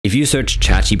If you search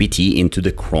ChatGPT into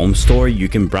the Chrome store, you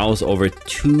can browse over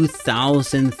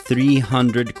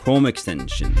 2,300 Chrome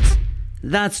extensions.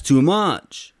 That's too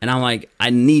much. And I'm like, I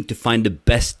need to find the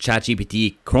best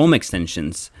ChatGPT Chrome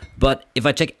extensions. But if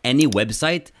I check any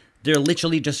website, they're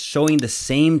literally just showing the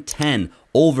same 10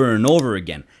 over and over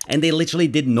again. And they literally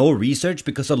did no research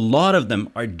because a lot of them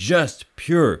are just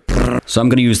pure. So I'm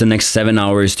going to use the next 7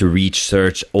 hours to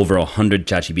research over 100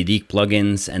 ChatGPT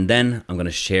plugins. And then I'm going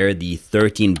to share the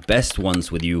 13 best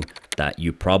ones with you that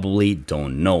you probably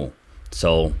don't know.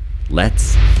 So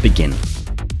let's begin.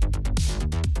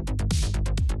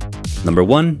 Number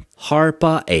 1,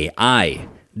 HarpaAI.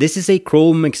 This is a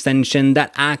Chrome extension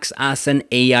that acts as an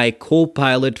AI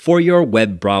copilot for your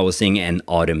web browsing and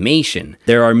automation.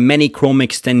 There are many Chrome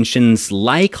extensions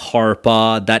like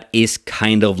HARPA that is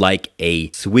kind of like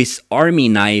a Swiss Army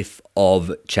knife of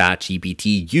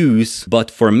ChatGPT use, but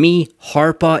for me,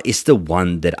 HARPA is the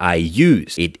one that I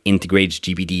use. It integrates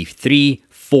GPT-3,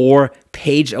 4,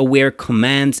 page-aware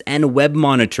commands, and web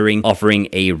monitoring, offering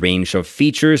a range of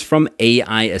features from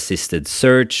AI-assisted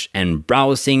search and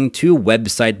browsing to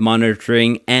website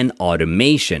monitoring and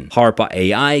automation.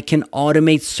 HarpaAI can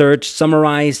automate search,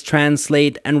 summarize,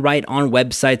 translate, and write on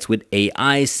websites with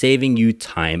AI, saving you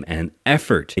time and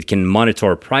effort. It can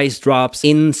monitor price drops,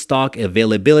 in-stock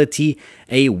availability,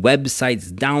 a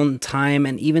website's downtime,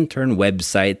 and even turn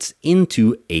websites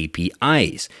into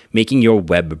APIs, making your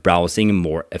web browsing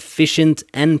more efficient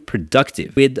and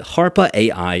productive. With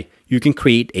HarpaAI, you can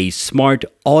create a smart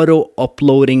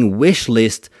auto-uploading wish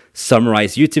list,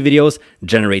 summarize YouTube videos,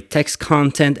 generate text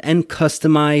content, and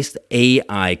customized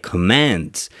AI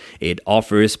commands. It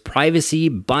offers privacy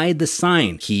by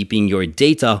design, keeping your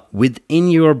data within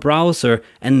your browser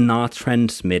and not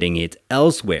transmitting it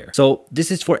elsewhere. So this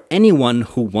is for anyone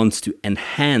who wants to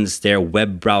enhance their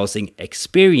web browsing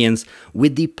experience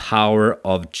with the power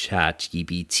of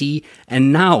ChatGPT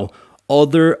and now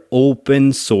other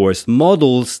open source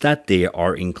models that they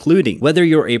are including. Whether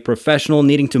you're a professional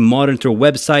needing to monitor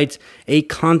websites, a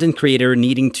content creator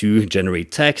needing to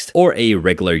generate text, or a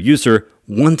regular user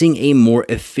wanting a more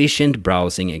efficient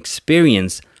browsing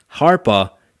experience,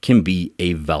 HARPA can be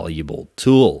a valuable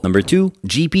tool. Number 2,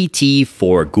 GPT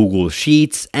for Google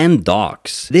Sheets and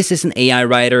Docs. This is an AI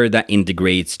writer that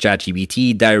integrates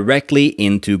ChatGPT directly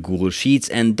into Google Sheets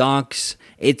and Docs.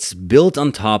 It's built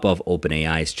on top of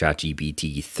OpenAI's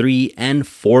ChatGPT 3 and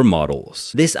 4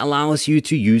 models. This allows you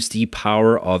to use the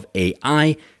power of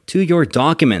AI to your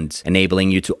documents, enabling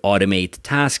you to automate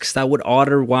tasks that would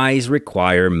otherwise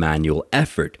require manual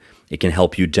effort. It can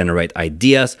help you generate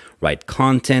ideas, write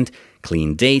content,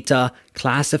 clean data,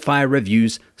 classify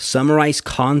reviews, summarize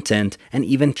content, and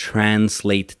even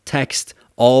translate text,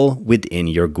 all within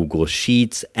your Google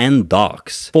Sheets and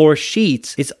Docs. For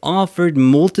Sheets, it's offered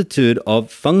multitude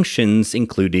of functions,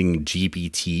 including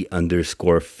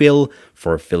GPT_fill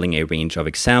for filling a range of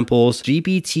examples,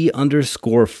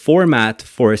 GPT_format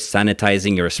for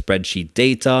sanitizing your spreadsheet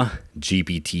data,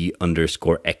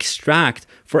 GPT_extract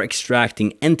for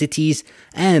extracting entities,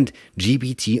 and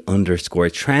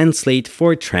GPT_translate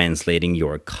for translating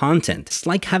your content. It's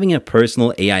like having a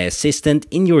personal AI assistant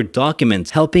in your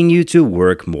documents, helping you to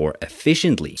work more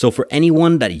efficiently. So for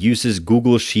anyone that uses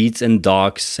Google Sheets and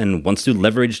Docs and wants to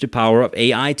leverage the power of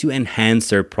AI to enhance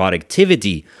their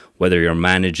productivity, whether you're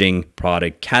managing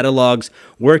product catalogs,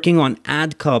 working on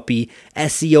ad copy,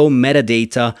 SEO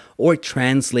metadata, or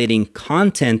translating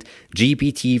content,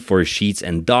 GPT for Sheets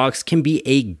and Docs can be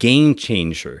a game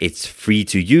changer. It's free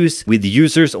to use, with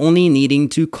users only needing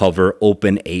to cover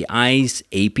OpenAI's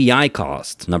API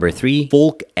cost. Number 3,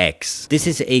 FolkX. This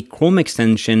is a Chrome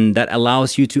extension that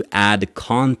allows you to add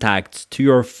contacts to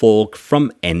your Folk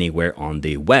from anywhere on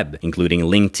the web, including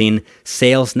LinkedIn,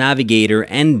 Sales Navigator,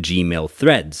 and Gmail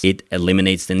threads. It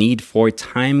eliminates the need for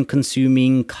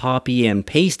time-consuming copy and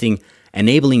pasting,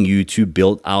 enabling you to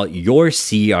build out your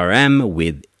CRM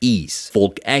with ease.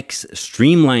 FolkX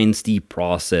streamlines the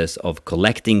process of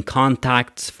collecting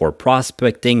contacts for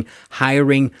prospecting,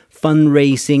 hiring,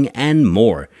 fundraising, and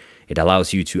more. It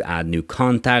allows you to add new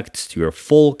contacts to your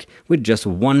Folk with just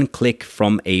one click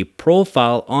from a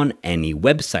profile on any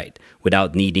website,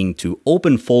 without needing to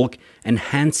open Folk,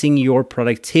 enhancing your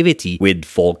productivity. With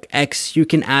FolkX, you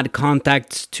can add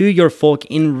contacts to your Folk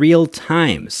in real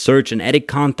time, search and edit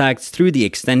contacts through the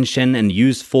extension, and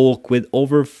use Folk with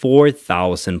over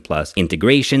 4,000 plus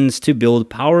integrations to build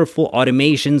powerful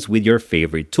automations with your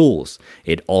favorite tools.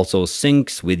 It also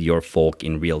syncs with your Folk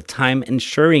in real time,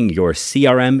 ensuring your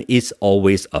CRM is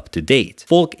always up to date.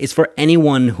 Folk is for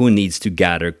anyone who needs to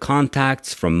gather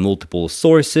contacts from multiple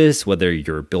sources, whether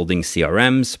you're building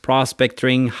CRMs,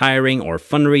 prospecting, hiring, hiring or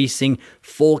fundraising,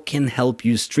 Folk can help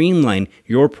you streamline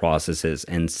your processes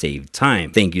and save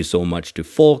time. Thank you so much to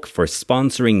Folk for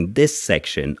sponsoring this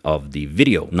section of the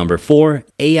video. Number 4,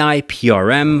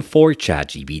 AIPRM for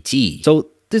ChatGPT. So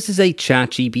this is a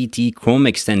ChatGPT Chrome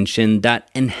extension that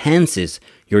enhances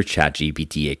your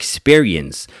ChatGPT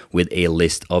experience with a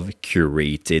list of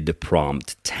curated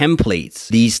prompt templates.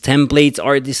 These templates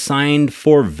are designed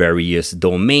for various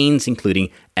domains, including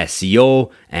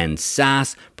SEO and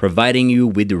SaaS, providing you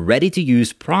with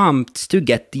ready-to-use prompts to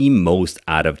get the most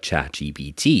out of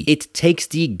ChatGPT. It takes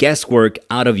the guesswork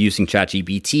out of using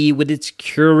ChatGPT with its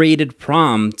curated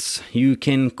prompts. You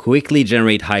can quickly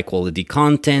generate high-quality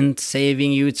content,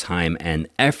 saving you time and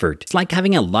effort. It's like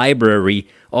having a library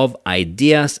of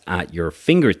ideas at your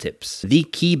fingertips. The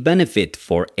key benefit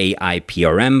for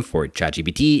AIPRM for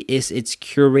ChatGPT is its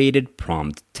curated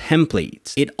prompt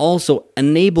templates. It also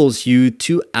enables you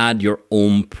to add your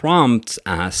own prompts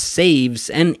as saves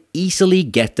and easily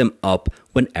get them up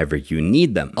whenever you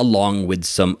need them, along with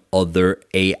some other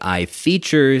AI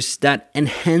features that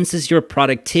enhances your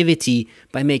productivity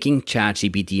by making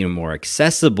ChatGPT more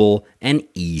accessible and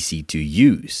easy to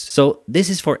use. So this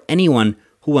is for anyone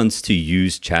who wants to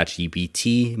use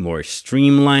ChatGPT more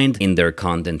streamlined in their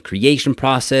content creation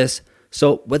process.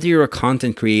 So whether you're a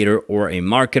content creator or a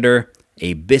marketer,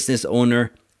 a business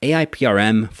owner,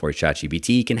 AIPRM for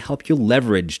ChatGPT can help you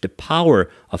leverage the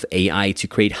power of AI to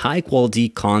create high-quality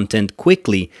content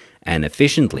quickly and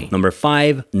efficiently. Number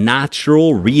 5,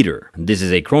 NaturalReader. This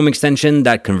is a Chrome extension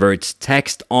that converts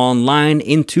text online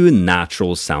into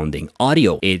natural sounding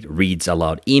audio. It reads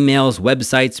aloud emails,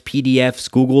 websites,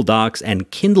 PDFs, Google Docs, and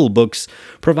Kindle books,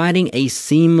 providing a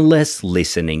seamless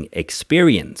listening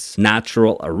experience.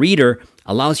 NaturalReader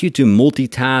allows you to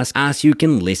multitask as you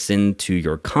can listen to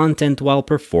your content while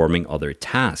performing other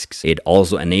tasks. It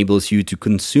also enables you to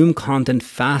consume content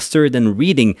faster than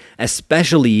reading,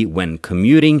 especially when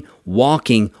commuting,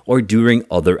 walking, or during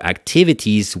other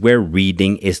activities where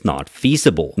reading is not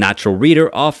feasible.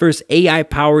 NaturalReader offers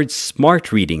AI-powered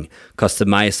smart reading,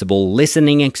 customizable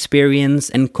listening experience,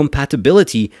 and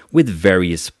compatibility with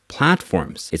various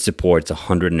platforms. It supports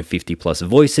 150 plus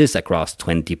voices across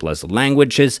 20 plus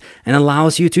languages and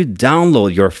allows you to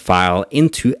download your file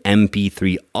into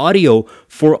MP3 audio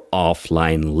for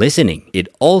offline listening. It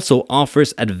also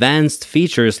offers advanced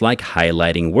features like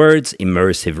highlighting words,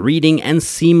 immersive reading, and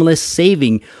seamless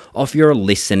saving of your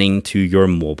listening to your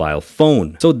mobile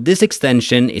phone. So this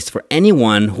extension is for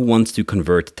anyone who wants to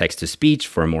convert text-to-speech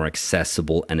for a more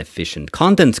accessible and efficient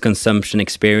content consumption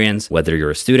experience. Whether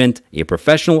you're a student, a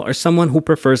professional, or someone who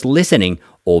prefers listening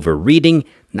over reading,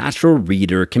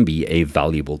 NaturalReader can be a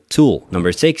valuable tool.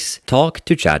 Number 6,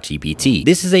 Talk-to-ChatGPT.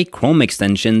 This is a Chrome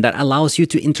extension that allows you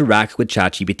to interact with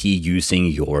ChatGPT using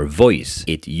your voice.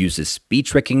 It uses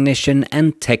speech recognition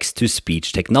and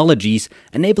text-to-speech technologies,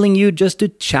 enabling you just to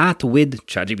chat with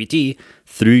ChatGPT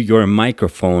through your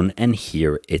microphone and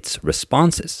hear its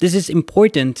responses. This is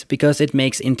important because it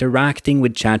makes interacting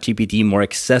with ChatGPT more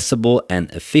accessible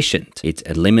and efficient. It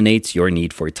eliminates your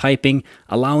need for typing,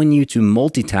 allowing you to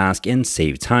multitask and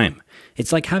save time.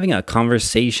 It's like having a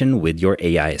conversation with your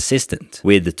AI assistant.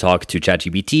 With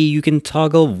Talk-to-ChatGPT, you can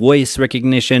toggle voice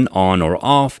recognition on or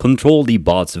off, control the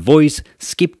bot's voice,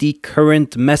 skip the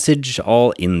current message,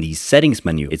 all in the settings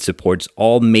menu. It supports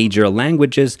all major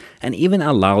languages and even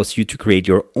allows you to create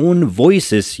your own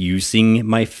voices using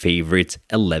my favorite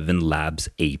 11 Labs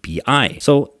API.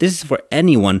 So this is for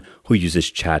anyone who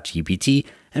uses ChatGPT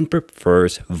and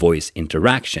prefers voice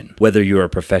interaction. Whether you're a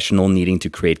professional needing to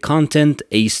create content,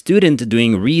 a student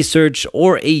doing research,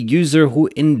 or a user who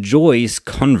enjoys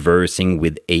conversing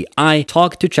with AI,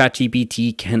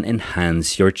 Talk-to-ChatGPT can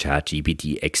enhance your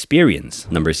ChatGPT experience.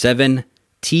 Number 7,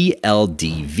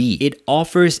 TLDV. It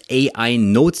offers AI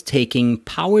note-taking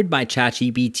powered by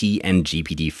ChatGPT and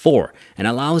GPT-4 and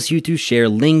allows you to share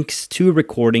links to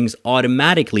recordings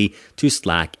automatically to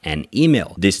Slack and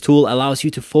email. This tool allows you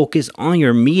to focus on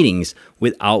your meetings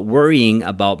without worrying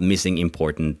about missing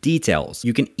important details.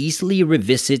 You can easily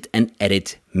revisit and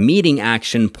edit meeting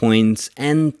action points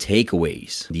and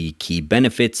takeaways. The key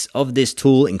benefits of this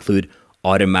tool include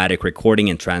automatic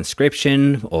recording and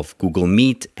transcription of Google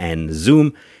Meet and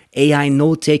Zoom, AI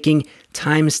note-taking,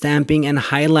 timestamping, and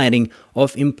highlighting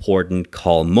of important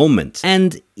call moments,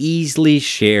 and easily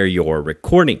share your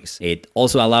recordings. It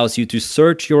also allows you to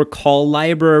search your call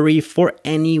library for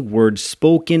any words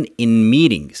spoken in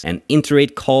meetings and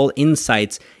integrate call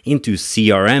insights into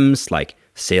CRMs like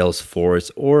Salesforce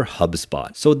or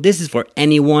HubSpot. So this is for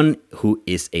anyone who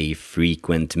is a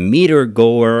frequent meter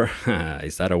goer,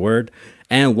 is that a word?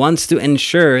 and wants to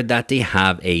ensure that they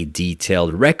have a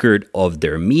detailed record of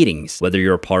their meetings. Whether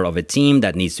you're part of a team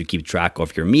that needs to keep track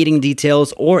of your meeting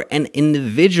details or an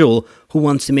individual who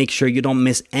wants to make sure you don't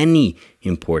miss any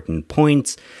important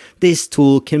points, this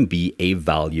tool can be a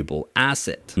valuable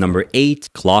asset. Number 8,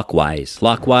 Clockwise.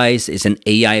 Clockwise is an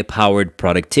AI-powered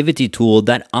productivity tool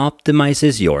that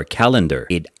optimizes your calendar.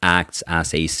 It acts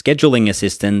as a scheduling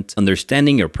assistant,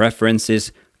 understanding your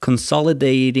preferences,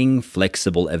 consolidating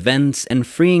flexible events, and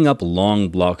freeing up long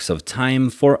blocks of time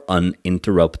for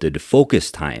uninterrupted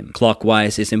focus time.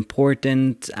 Clockwise is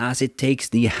important as it takes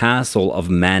the hassle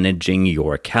of managing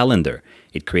your calendar.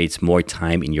 It creates more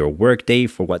time in your workday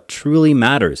for what truly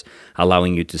matters,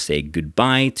 allowing you to say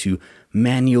goodbye to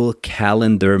manual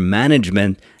calendar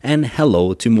management and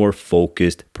hello to more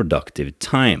focused, productive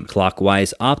time.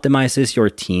 Clockwise optimizes your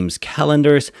team's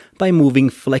calendars by moving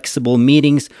flexible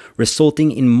meetings,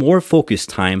 resulting in more focused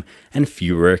time and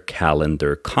fewer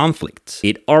calendar conflicts.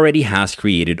 It already has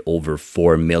created over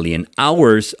 4 million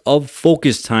hours of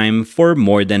focus time for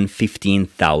more than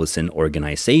 15,000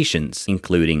 organizations,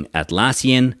 including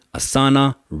Atlassian,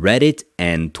 Asana, Reddit,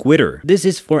 and Twitter. This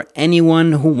is for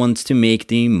anyone who wants to make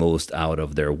the most out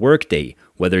of their workday.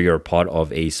 Whether you're part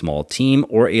of a small team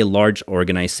or a large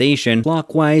organization,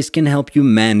 Clockwise can help you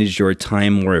manage your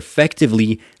time more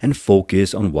effectively and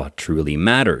focus on what truly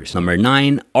matters. Number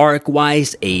 9,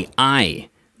 ArcWise AI.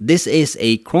 This is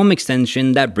a Chrome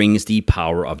extension that brings the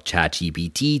power of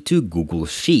ChatGPT to Google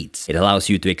Sheets. It allows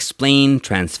you to explain,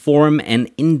 transform, and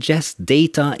ingest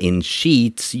data in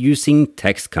Sheets using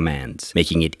text commands,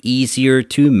 making it easier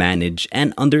to manage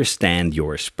and understand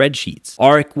your spreadsheets.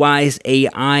 ArcWise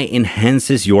AI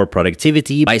enhances your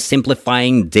productivity by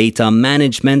simplifying data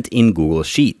management in Google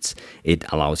Sheets. It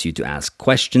allows you to ask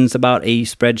questions about a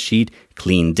spreadsheet,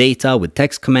 clean data with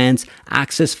text commands,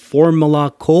 access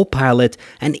formula, Copilot,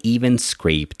 and even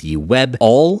scrape the web,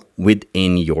 all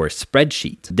within your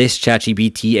spreadsheet. This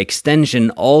ChatGPT extension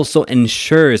also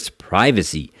ensures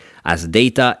privacy, as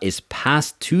data is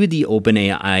passed to the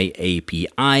OpenAI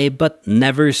API but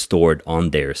never stored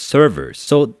on their servers.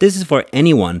 So this is for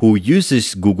anyone who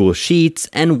uses Google Sheets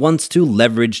and wants to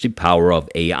leverage the power of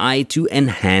AI to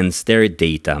enhance their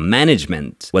data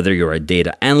management. Whether you're a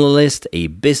data analyst, a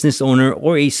business owner,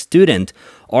 or a student,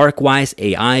 ArcWise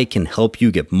AI can help you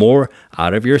get more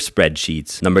out of your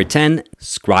spreadsheets. Number 10,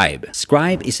 Scribe.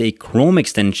 Scribe is a Chrome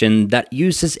extension that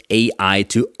uses AI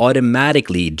to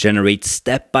automatically generate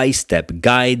step-by-step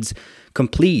guides,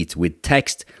 complete with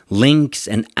text, links,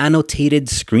 and annotated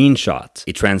screenshots.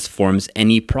 It transforms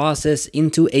any process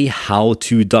into a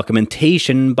how-to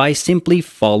documentation by simply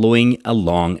following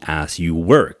along as you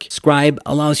work. Scribe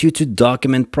allows you to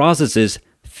document processes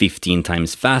 15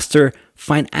 times faster,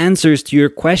 find answers to your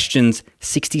questions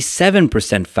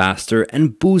 67% faster,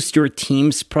 and boost your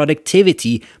team's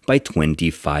productivity by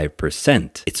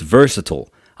 25%. It's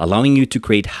versatile, allowing you to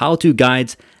create how-to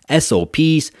guides,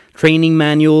 SOPs, training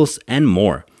manuals, and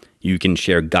more. You can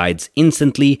share guides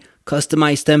instantly,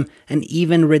 customize them, and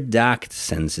even redact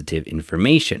sensitive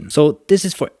information. So this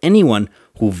is for anyone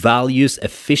who values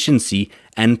efficiency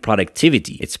and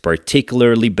productivity. It's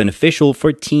particularly beneficial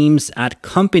for teams at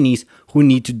companies who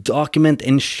need to document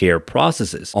and share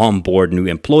processes, onboard new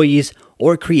employees,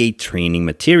 or create training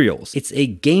materials. It's a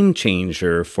game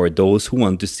changer for those who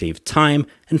want to save time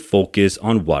and focus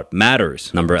on what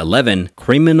matters. Number 11,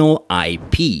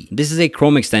 CriminalIP. This is a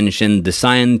Chrome extension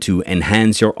designed to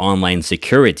enhance your online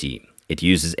security. It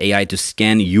uses AI to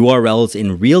scan URLs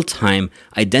in real time,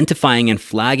 identifying and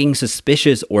flagging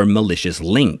suspicious or malicious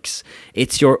links.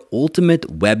 It's your ultimate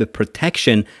web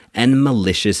protection and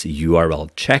malicious URL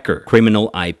checker.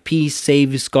 CriminalIP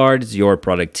safeguards your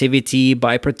productivity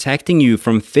by protecting you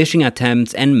from phishing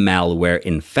attempts and malware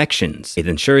infections. It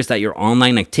ensures that your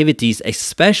online activities,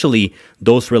 especially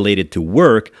those related to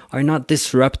work, are not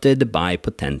disrupted by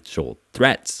potential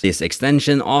threats. This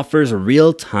extension offers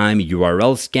real-time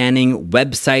URL scanning,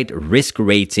 website risk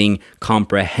rating,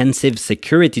 comprehensive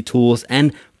security tools,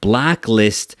 and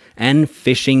blacklist and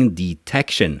phishing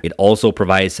detection. It also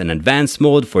provides an advanced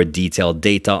mode for detailed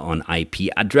data on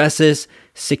IP addresses,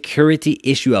 security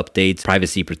issue updates,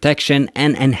 privacy protection,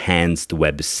 and enhanced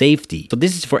web safety. So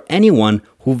this is for anyone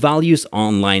who values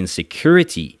online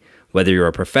security. Whether you're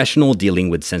a professional dealing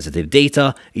with sensitive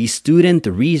data, a student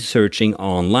researching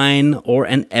online, or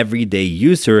an everyday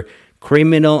user,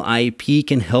 CriminalIP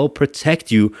can help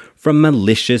protect you from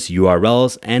malicious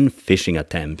URLs and phishing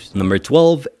attempts. Number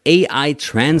 12, AI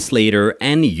Translator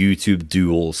and YouTube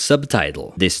Dual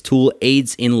Subtitle. This tool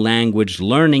aids in language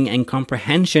learning and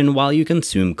comprehension while you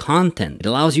consume content. It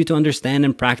allows you to understand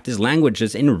and practice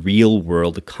languages in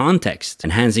real-world context,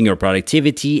 enhancing your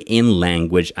productivity in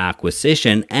language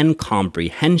acquisition and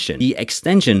comprehension. The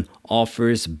extension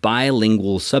offers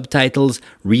bilingual subtitles,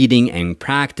 reading and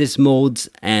practice modes,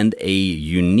 and a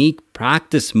unique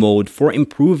practice mode for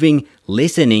improving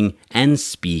listening and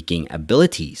speaking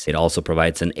abilities. It also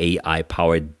provides an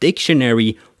AI-powered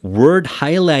dictionary, word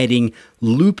highlighting,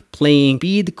 loop playing,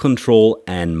 speed control,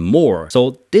 and more.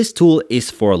 So this tool is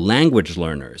for language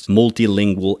learners,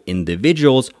 multilingual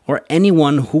individuals, or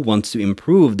anyone who wants to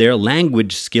improve their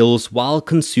language skills while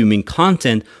consuming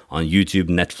content on YouTube,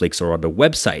 Netflix, or other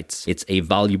websites. It's a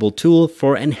valuable tool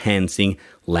for enhancing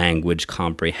language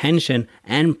comprehension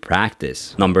and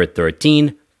practice. Number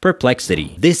 13,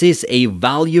 Perplexity. This is a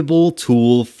valuable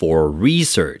tool for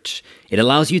research. It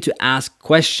allows you to ask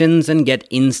questions and get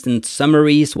instant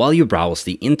summaries while you browse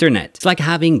the internet. It's like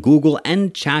having Google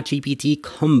and ChatGPT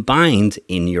combined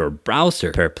in your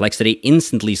browser. Perplexity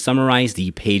instantly summarizes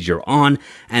the page you're on,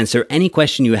 answer any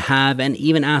question you have, and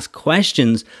even ask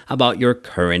questions about your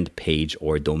current page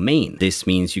or domain. This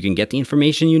means you can get the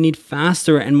information you need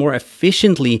faster and more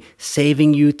efficiently,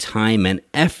 saving you time and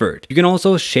effort. You can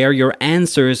also share your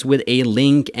answers with a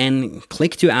link and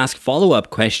click to ask follow-up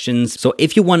questions. So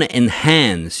if you want to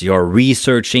enhance your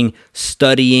researching,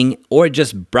 studying, or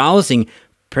just browsing,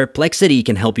 Perplexity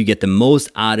can help you get the most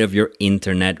out of your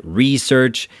internet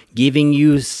research, giving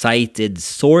you cited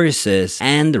sources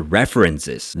and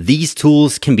references. These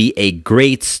tools can be a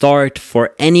great start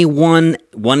for anyone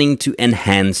wanting to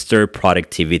enhance their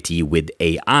productivity with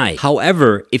AI.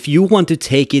 However, if you want to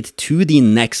take it to the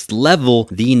next level,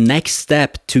 the next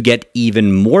step to get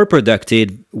even more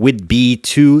productive would be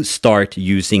to start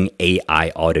using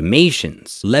AI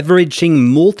automations, leveraging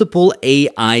multiple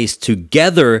AIs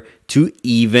together to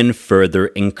even further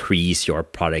increase your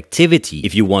productivity.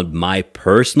 If you want my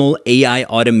personal AI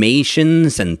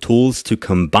automations and tools to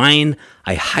combine,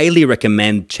 I highly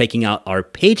recommend checking out our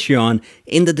Patreon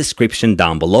in the description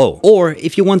down below. Or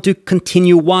if you want to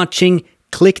continue watching,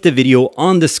 click the video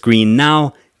on the screen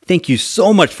now. Thank you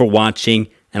so much for watching,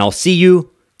 and I'll see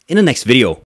you in the next video.